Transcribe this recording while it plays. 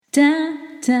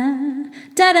da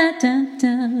da da da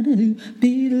da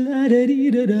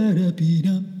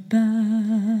da.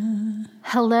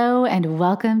 Hello and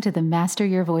welcome to the Master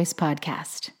Your Voice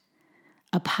podcast,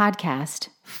 a podcast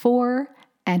for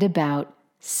and about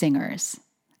singers.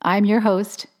 I'm your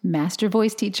host, Master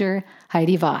Voice teacher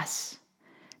Heidi Vass.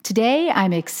 Today,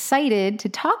 I'm excited to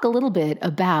talk a little bit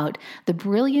about the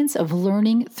brilliance of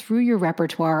learning through your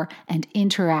repertoire and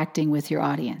interacting with your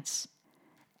audience.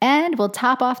 And we'll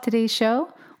top off today's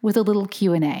show with a little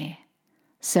Q&A.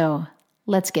 So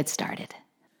let's get started.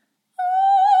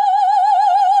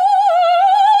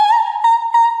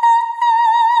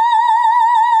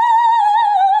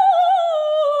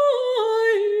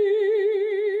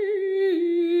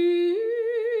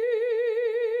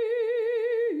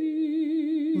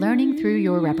 Learning through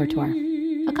your repertoire.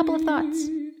 A couple of thoughts.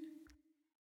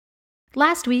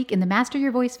 Last week in the Master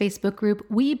Your Voice Facebook group,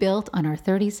 we built on our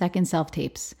 30-second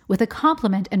self-tapes with a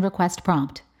compliment and request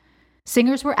prompt.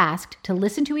 Singers were asked to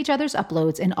listen to each other's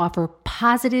uploads and offer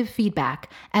positive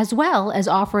feedback, as well as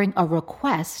offering a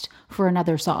request for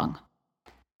another song.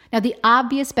 Now, the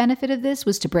obvious benefit of this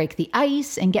was to break the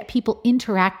ice and get people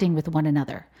interacting with one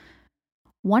another.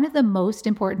 One of the most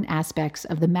important aspects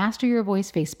of the Master Your Voice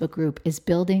Facebook group is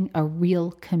building a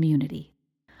real community,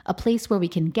 a place where we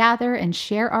can gather and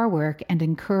share our work and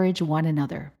encourage one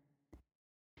another.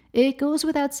 It goes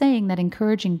without saying that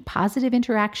encouraging positive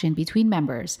interaction between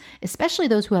members, especially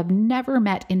those who have never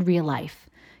met in real life,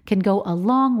 can go a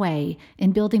long way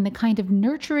in building the kind of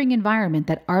nurturing environment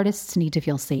that artists need to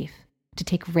feel safe, to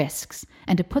take risks,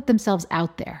 and to put themselves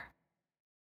out there.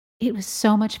 It was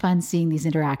so much fun seeing these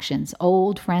interactions,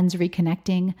 old friends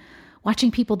reconnecting, watching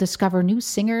people discover new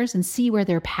singers and see where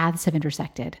their paths have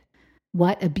intersected.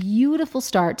 What a beautiful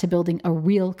start to building a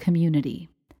real community.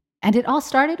 And it all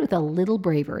started with a little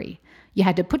bravery. You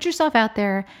had to put yourself out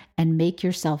there and make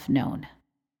yourself known.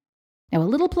 Now, a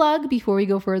little plug before we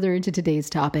go further into today's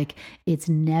topic. It's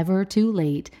never too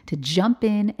late to jump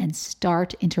in and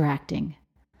start interacting.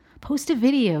 Post a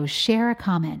video, share a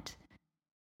comment.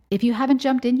 If you haven't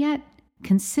jumped in yet,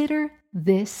 consider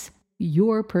this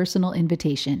your personal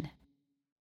invitation.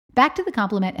 Back to the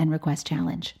compliment and request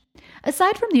challenge.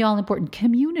 Aside from the all-important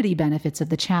community benefits of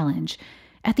the challenge,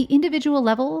 at the individual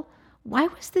level, why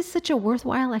was this such a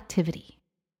worthwhile activity?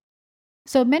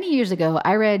 So many years ago,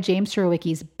 I read James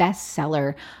Surowiecki's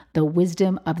bestseller, The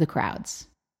Wisdom of the Crowds.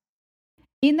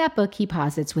 In that book, he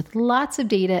posits with lots of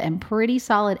data and pretty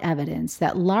solid evidence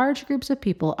that large groups of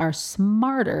people are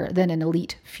smarter than an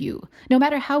elite few, no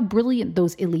matter how brilliant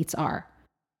those elites are.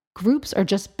 Groups are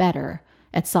just better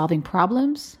at solving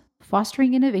problems,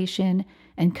 fostering innovation,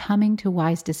 and coming to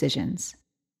wise decisions.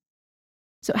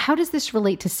 So how does this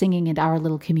relate to singing and our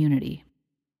little community?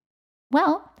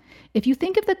 Well, if you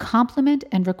think of the compliment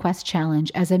and request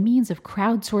challenge as a means of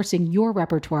crowdsourcing your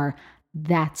repertoire,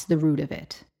 that's the root of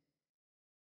it.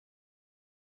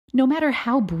 No matter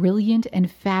how brilliant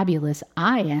and fabulous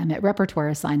I am at repertoire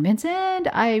assignments, and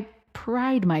I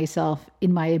pride myself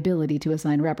in my ability to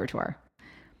assign repertoire,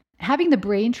 having the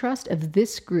brain trust of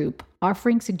this group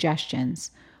offering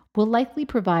suggestions will likely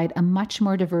provide a much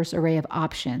more diverse array of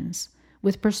options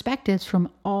with perspectives from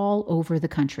all over the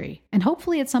country, and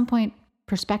hopefully at some point,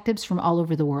 perspectives from all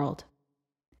over the world.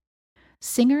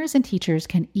 Singers and teachers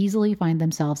can easily find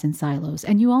themselves in silos,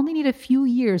 and you only need a few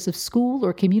years of school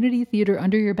or community theater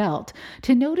under your belt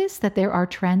to notice that there are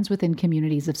trends within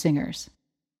communities of singers.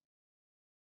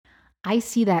 I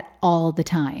see that all the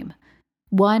time.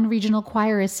 One regional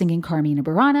choir is singing Carmina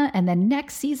Burana, and then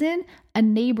next season, a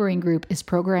neighboring group is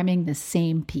programming the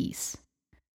same piece.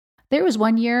 There was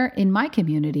one year in my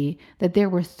community that there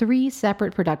were 3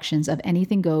 separate productions of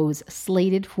Anything Goes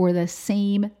slated for the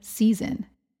same season.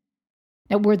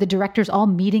 Now, were the directors all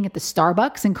meeting at the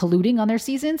Starbucks and colluding on their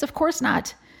seasons? Of course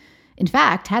not. In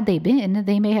fact, had they been,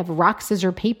 they may have rock,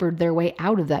 scissor, papered their way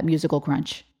out of that musical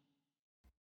crunch.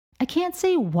 I can't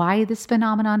say why this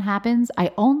phenomenon happens.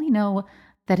 I only know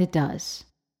that it does.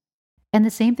 And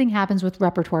the same thing happens with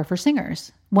repertoire for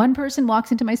singers. One person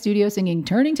walks into my studio singing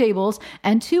Turning Tables,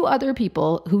 and 2 other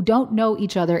people who don't know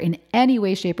each other in any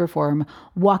way, shape, or form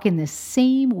walk in the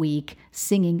same week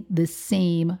singing the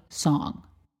same song.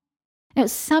 Now,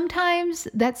 sometimes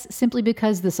that's simply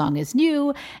because the song is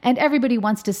new and everybody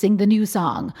wants to sing the new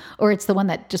song, or it's the one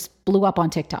that just blew up on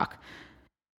TikTok.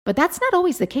 But that's not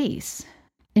always the case.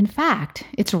 In fact,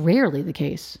 it's rarely the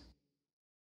case.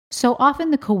 So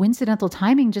often the coincidental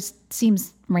timing just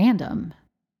seems random.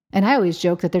 And I always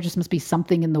joke that there just must be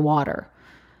something in the water.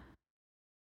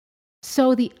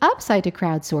 So the upside to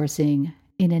crowdsourcing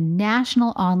in a national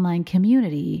online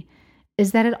community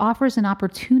is that it offers an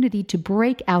opportunity to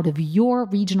break out of your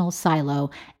regional silo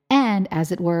and,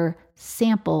 as it were,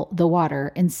 sample the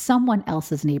water in someone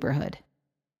else's neighborhood,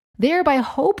 thereby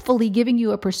hopefully giving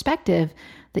you a perspective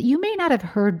that you may not have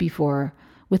heard before,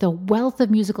 with a wealth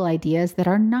of musical ideas that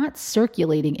are not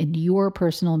circulating in your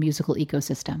personal musical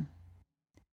ecosystem.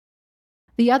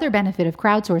 The other benefit of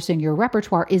crowdsourcing your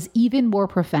repertoire is even more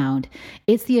profound.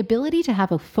 It's the ability to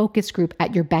have a focus group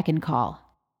at your beck and call.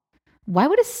 Why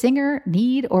would a singer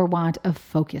need or want a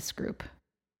focus group?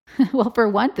 Well, for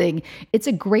one thing, it's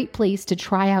a great place to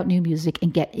try out new music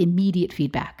and get immediate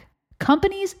feedback.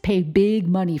 Companies pay big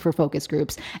money for focus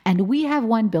groups, and we have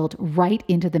one built right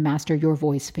into the Master Your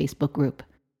Voice Facebook group.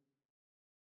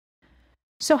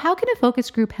 So how can a focus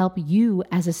group help you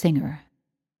as a singer?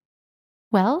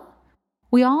 Well,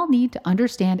 we all need to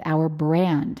understand our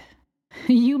brand.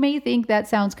 You may think that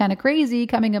sounds kind of crazy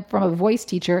coming up from a voice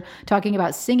teacher talking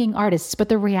about singing artists, but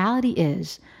the reality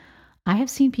is, I have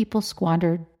seen people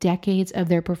squander decades of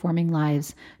their performing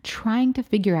lives trying to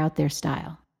figure out their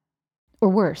style. Or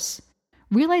worse,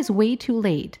 realize way too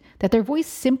late that their voice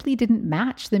simply didn't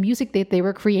match the music that they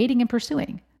were creating and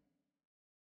pursuing.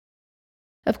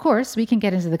 Of course, we can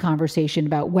get into the conversation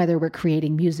about whether we're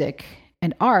creating music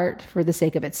and art for the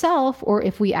sake of itself, or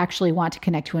if we actually want to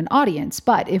connect to an audience.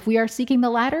 But if we are seeking the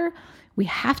latter, we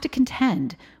have to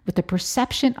contend with the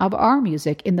perception of our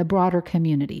music in the broader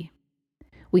community.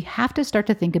 We have to start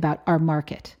to think about our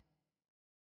market.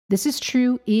 This is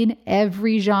true in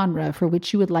every genre for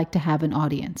which you would like to have an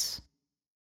audience.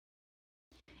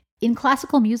 In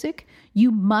classical music,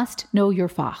 you must know your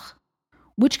Fach.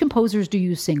 Which composers do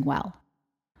you sing well?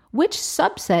 Which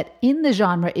subset in the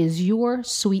genre is your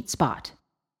sweet spot?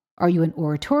 Are you an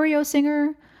oratorio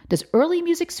singer? Does early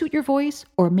music suit your voice?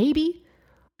 Or maybe,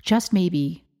 just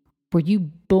maybe, were you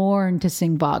born to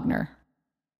sing Wagner?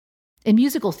 In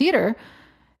musical theater,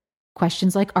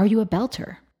 questions like, are you a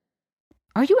belter?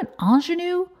 Are you an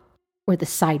ingenue or the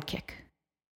sidekick?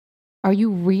 Are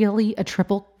you really a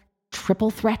triple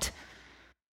threat?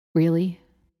 Really?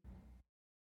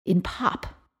 In pop,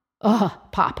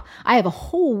 pop. I have a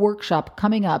whole workshop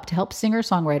coming up to help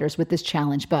singer-songwriters with this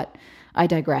challenge, but I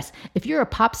digress. If you're a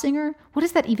pop singer, what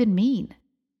does that even mean?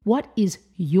 What is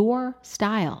your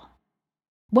style?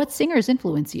 What singers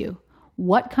influence you?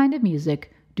 What kind of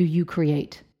music do you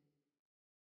create?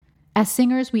 As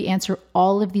singers, we answer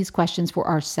all of these questions for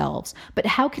ourselves, but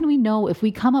how can we know if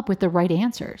we come up with the right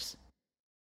answers?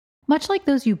 Much like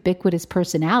those ubiquitous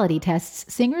personality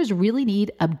tests, singers really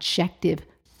need objective,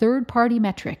 third-party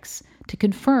metrics to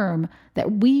confirm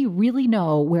that we really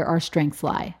know where our strengths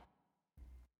lie.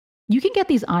 You can get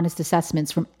these honest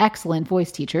assessments from excellent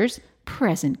voice teachers,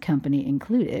 present company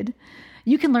included.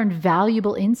 You can learn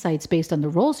valuable insights based on the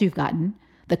roles you've gotten,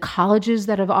 the colleges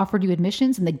that have offered you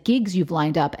admissions, and the gigs you've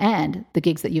lined up, and the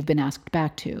gigs that you've been asked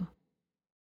back to.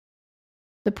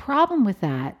 The problem with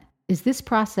that is this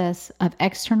process of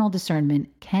external discernment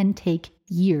can take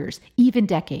years, even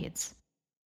decades.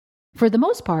 For the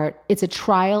most part, it's a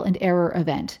trial and error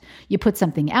event. You put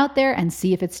something out there and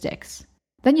see if it sticks.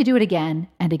 Then you do it again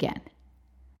and again.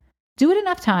 Do it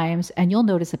enough times and you'll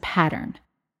notice a pattern.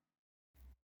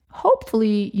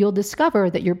 Hopefully, you'll discover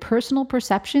that your personal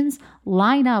perceptions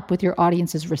line up with your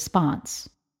audience's response.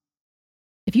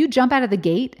 If you jump out of the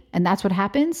gate and that's what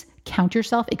happens, count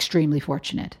yourself extremely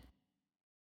fortunate.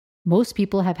 Most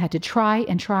people have had to try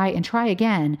and try and try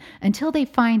again until they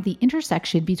find the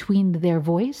intersection between their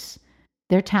voice,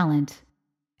 their talent,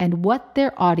 and what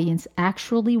their audience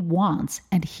actually wants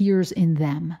and hears in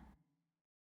them.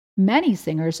 Many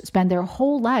singers spend their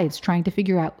whole lives trying to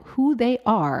figure out who they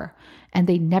are, and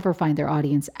they never find their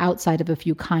audience outside of a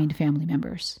few kind family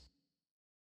members.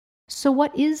 So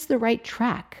what is the right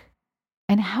track?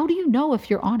 And how do you know if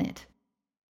you're on it?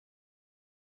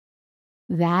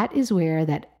 That is where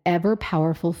that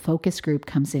ever-powerful focus group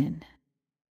comes in.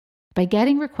 By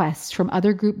getting requests from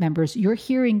other group members, you're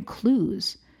hearing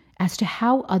clues as to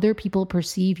how other people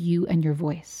perceive you and your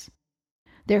voice.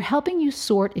 They're helping you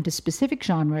sort into specific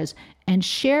genres and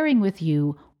sharing with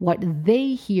you what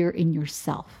they hear in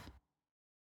yourself.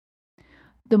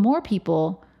 The more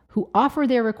people who offer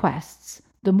their requests,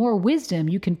 the more wisdom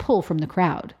you can pull from the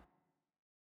crowd.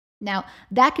 Now,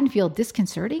 that can feel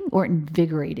disconcerting or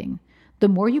invigorating. The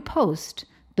more you post,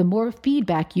 the more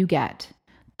feedback you get,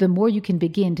 the more you can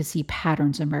begin to see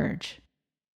patterns emerge.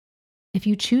 If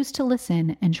you choose to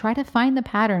listen and try to find the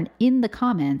pattern in the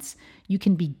comments, you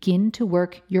can begin to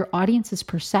work your audience's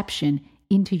perception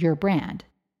into your brand,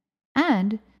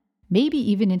 and maybe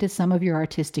even into some of your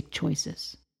artistic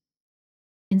choices.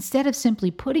 Instead of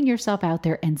simply putting yourself out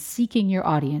there and seeking your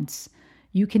audience,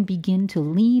 you can begin to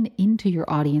lean into your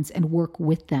audience and work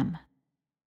with them.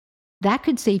 That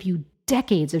could save you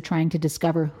decades of trying to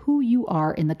discover who you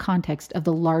are in the context of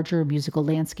the larger musical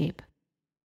landscape.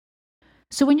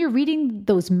 So when you're reading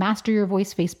those Master Your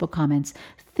Voice Facebook comments,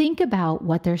 think about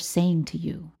what they're saying to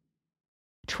you.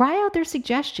 Try out their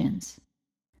suggestions.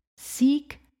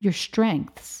 Seek your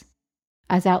strengths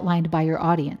as outlined by your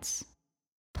audience.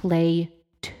 Play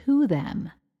to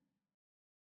them.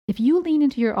 If you lean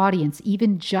into your audience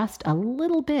even just a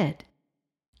little bit,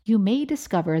 you may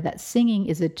discover that singing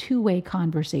is a two-way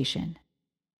conversation.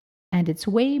 And it's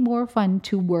way more fun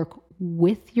to work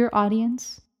with your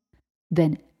audience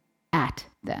than at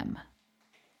them.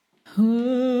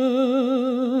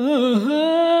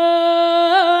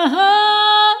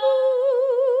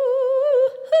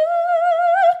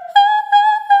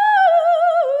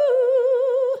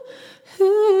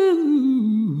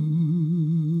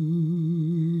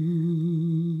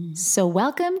 So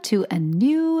welcome to a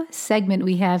new segment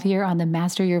we have here on the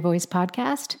Master Your Voice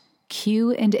podcast,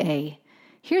 Q&A.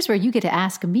 Here's where you get to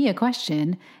ask me a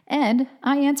question and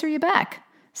I answer you back.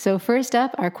 So first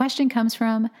up, our question comes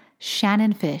from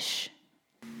Shannon Fish.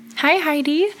 Hi,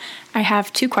 Heidi. I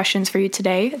have 2 questions for you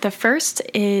today. The first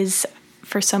is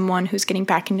for someone who's getting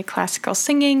back into classical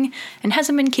singing and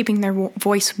hasn't been keeping their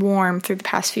voice warm through the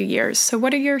past few years. So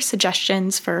what are your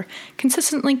suggestions for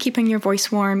consistently keeping your voice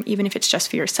warm, even if it's just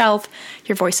for yourself,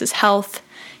 your voice's health,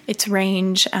 its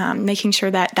range, making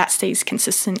sure that that stays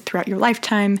consistent throughout your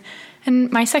lifetime?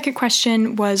 And my second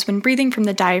question was, when breathing from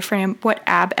the diaphragm, what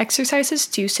ab exercises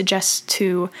do you suggest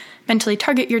to mentally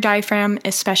target your diaphragm,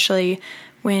 especially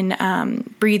when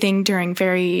breathing during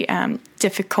very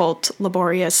difficult,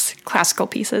 laborious classical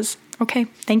pieces? Okay,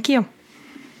 thank you.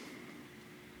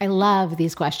 I love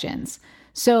these questions.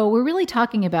 So we're really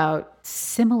talking about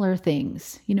similar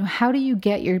things. How do you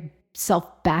get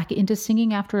yourself back into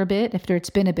singing after it's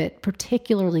been a bit,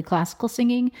 particularly classical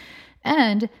singing?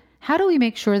 And how do we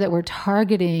make sure that we're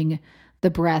targeting the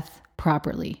breath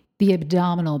properly, the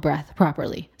abdominal breath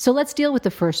properly? So let's deal with the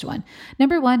first one.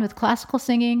 Number 1, with classical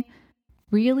singing,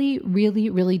 really, really,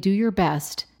 really do your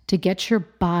best to get your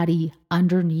body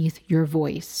underneath your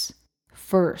voice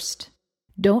first.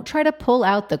 Don't try to pull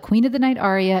out the Queen of the Night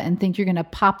aria and think you're going to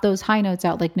pop those high notes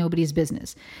out like nobody's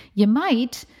business. You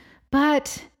might,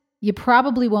 but you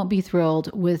probably won't be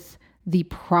thrilled with the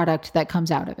product that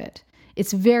comes out of it.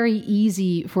 It's very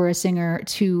easy for a singer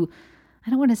to, I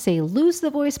don't want to say lose the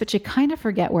voice, but you kind of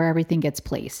forget where everything gets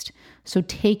placed. So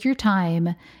take your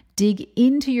time, dig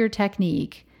into your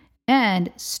technique,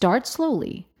 and start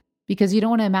slowly, because you don't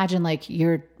want to imagine like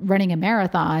you're running a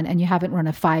marathon and you haven't run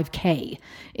a 5K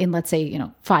in, let's say,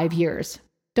 5 years.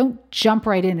 Don't jump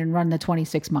right in and run the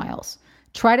 26 miles.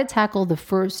 Try to tackle the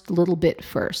first little bit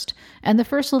first. And the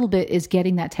first little bit is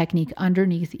getting that technique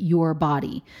underneath your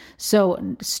body.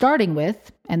 So starting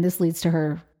with, and this leads to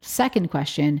her second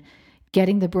question,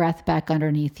 getting the breath back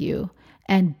underneath you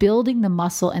and building the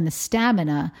muscle and the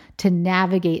stamina to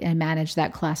navigate and manage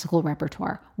that classical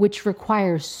repertoire, which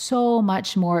requires so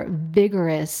much more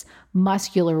vigorous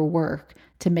muscular work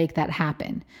to make that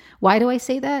happen. Why do I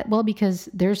say that? Well, because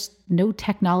there's no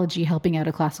technology helping out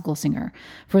a classical singer.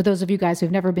 For those of you guys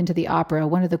who've never been to the opera,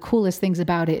 one of the coolest things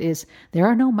about it is there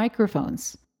are no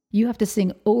microphones. You have to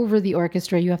sing over the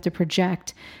orchestra, you have to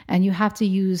project, and you have to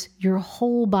use your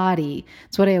whole body.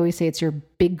 It's what I always say, it's your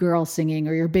big girl singing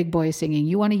or your big boy singing.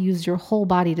 You want to use your whole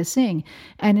body to sing.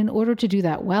 And in order to do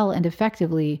that well and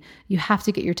effectively, you have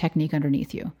to get your technique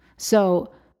underneath you.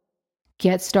 So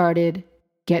get started,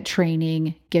 get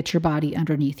training, get your body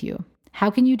underneath you. How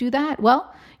can you do that?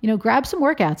 Well, grab some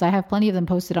workouts. I have plenty of them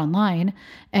posted online,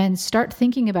 and start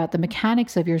thinking about the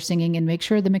mechanics of your singing and make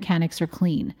sure the mechanics are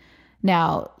clean.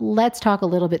 Now, let's talk a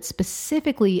little bit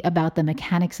specifically about the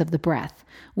mechanics of the breath,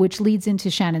 which leads into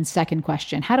Shannon's second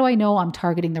question. How do I know I'm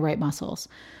targeting the right muscles?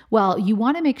 Well, you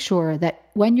want to make sure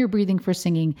that when you're breathing for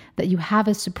singing, that you have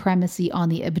a supremacy on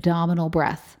the abdominal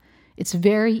breath. It's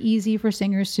very easy for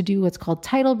singers to do what's called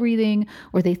tidal breathing,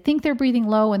 or they think they're breathing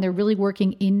low and they're really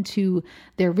working into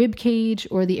their rib cage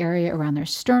or the area around their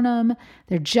sternum.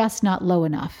 They're just not low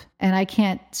enough. And I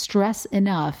can't stress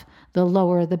enough, the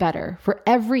lower the better. For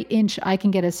every inch I can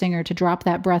get a singer to drop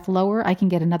that breath lower, I can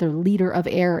get another liter of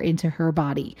air into her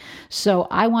body. So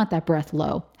I want that breath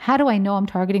low. How do I know I'm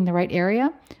targeting the right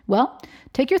area? Well,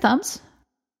 take your thumbs,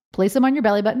 place them on your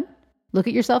belly button, look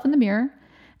at yourself in the mirror,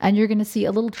 and you're going to see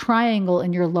a little triangle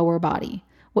in your lower body.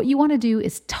 What you want to do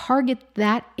is target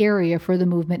that area for the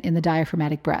movement in the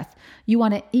diaphragmatic breath. You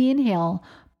want to inhale,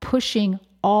 pushing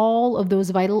all of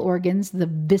those vital organs, the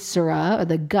viscera or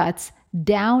the guts,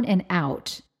 down and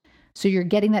out. So you're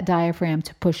getting that diaphragm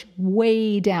to push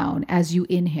way down as you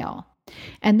inhale.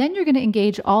 And then you're going to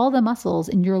engage all the muscles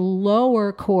in your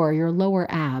lower core, your lower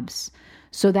abs.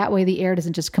 So that way the air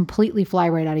doesn't just completely fly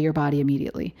right out of your body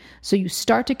immediately. So you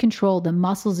start to control the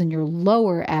muscles in your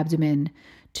lower abdomen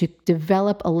to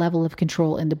develop a level of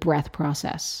control in the breath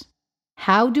process.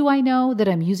 How do I know that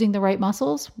I'm using the right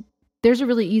muscles? There's a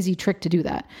really easy trick to do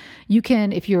that. You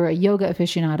can, if you're a yoga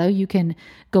aficionado, you can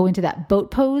go into that boat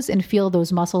pose and feel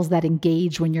those muscles that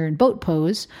engage when you're in boat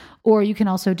pose. Or you can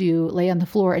also lay on the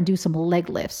floor and do some leg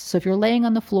lifts. So if you're laying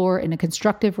on the floor in a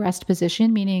constructive rest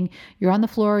position, meaning you're on the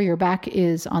floor, your back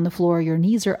is on the floor, your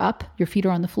knees are up, your feet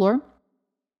are on the floor,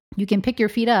 you can pick your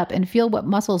feet up and feel what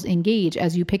muscles engage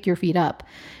as you pick your feet up.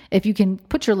 If you can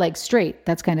put your legs straight,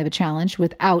 that's kind of a challenge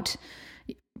without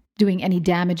doing any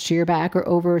damage to your back or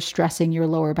over stressing your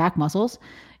lower back muscles.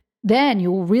 Then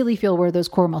you'll really feel where those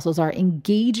core muscles are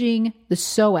engaging the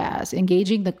psoas,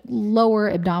 engaging the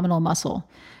lower abdominal muscle,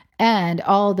 and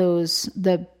all those,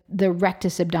 the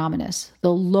rectus abdominis,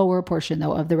 the lower portion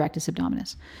though of the rectus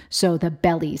abdominis. So the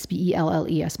bellies,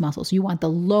 B-E-L-L-E-S muscles. You want the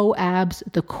low abs,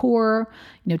 the core.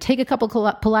 Take a couple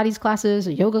Pilates classes,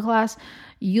 a yoga class.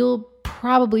 You'll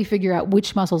probably figure out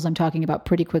which muscles I'm talking about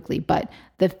pretty quickly. But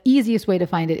the easiest way to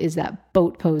find it is that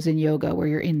boat pose in yoga where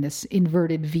you're in this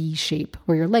inverted V shape,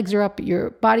 where your legs are up, your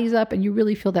body's up, and you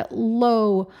really feel that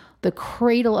the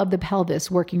cradle of the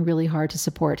pelvis working really hard to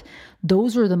support.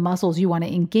 Those are the muscles you want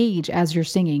to engage as you're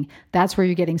singing. That's where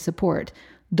you're getting support.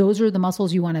 Those are the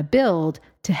muscles you want to build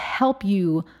to help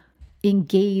you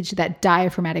engage that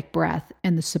diaphragmatic breath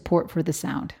and the support for the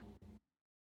sound.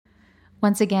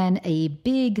 Once again, a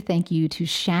big thank you to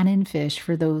Shannon Fish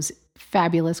for those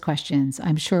fabulous questions.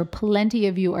 I'm sure plenty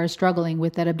of you are struggling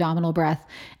with that abdominal breath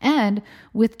and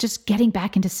with just getting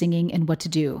back into singing and what to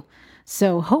do.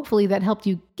 So hopefully that helped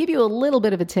give you a little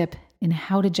bit of a tip in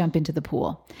how to jump into the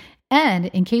pool. And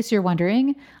in case you're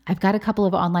wondering, I've got a couple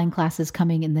of online classes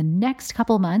coming in the next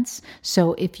couple months.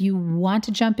 So if you want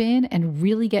to jump in and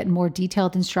really get more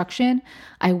detailed instruction,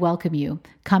 I welcome you.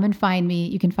 Come and find me.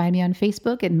 You can find me on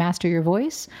Facebook at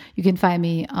masterYOURvoice. You can find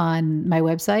me on my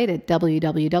website at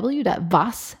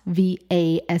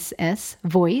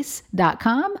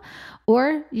www.vassvoice.com,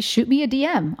 or you shoot me a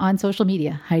DM on social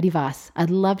media, Heidi Vass. I'd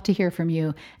love to hear from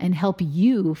you and help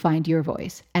you find your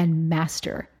voice and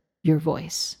master your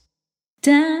voice.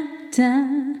 Da da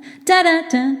da da da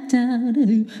da da da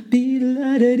da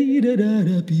da da da da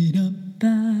da da da.